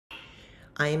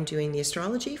I am doing the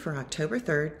astrology for October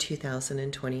 3rd,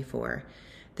 2024.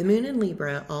 The moon in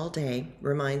Libra all day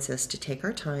reminds us to take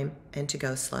our time and to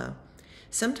go slow.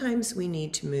 Sometimes we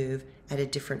need to move at a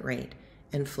different rate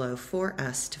and flow for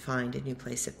us to find a new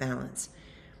place of balance.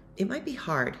 It might be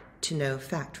hard to know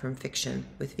fact from fiction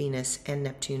with Venus and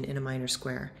Neptune in a minor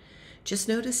square. Just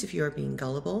notice if you are being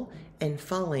gullible and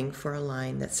falling for a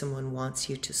line that someone wants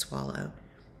you to swallow.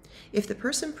 If the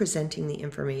person presenting the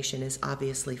information is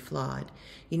obviously flawed,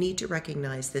 you need to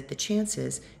recognize that the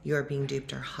chances you are being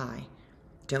duped are high.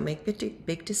 Don't make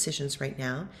big decisions right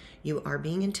now. You are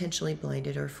being intentionally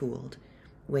blinded or fooled.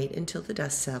 Wait until the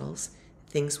dust settles,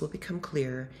 things will become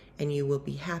clearer, and you will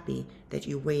be happy that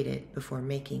you waited before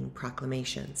making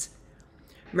proclamations.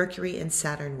 Mercury and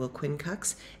Saturn will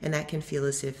quincux, and that can feel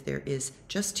as if there is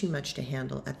just too much to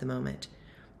handle at the moment.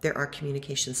 There are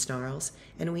communication snarls,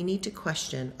 and we need to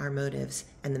question our motives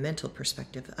and the mental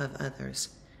perspective of others.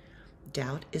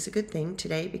 Doubt is a good thing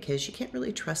today because you can't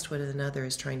really trust what another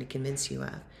is trying to convince you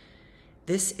of.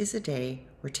 This is a day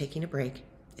where taking a break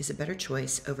is a better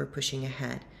choice over pushing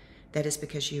ahead. That is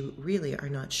because you really are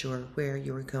not sure where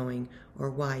you are going or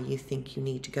why you think you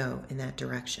need to go in that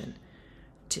direction.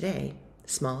 Today,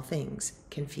 small things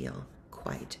can feel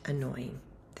quite annoying.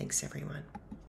 Thanks, everyone.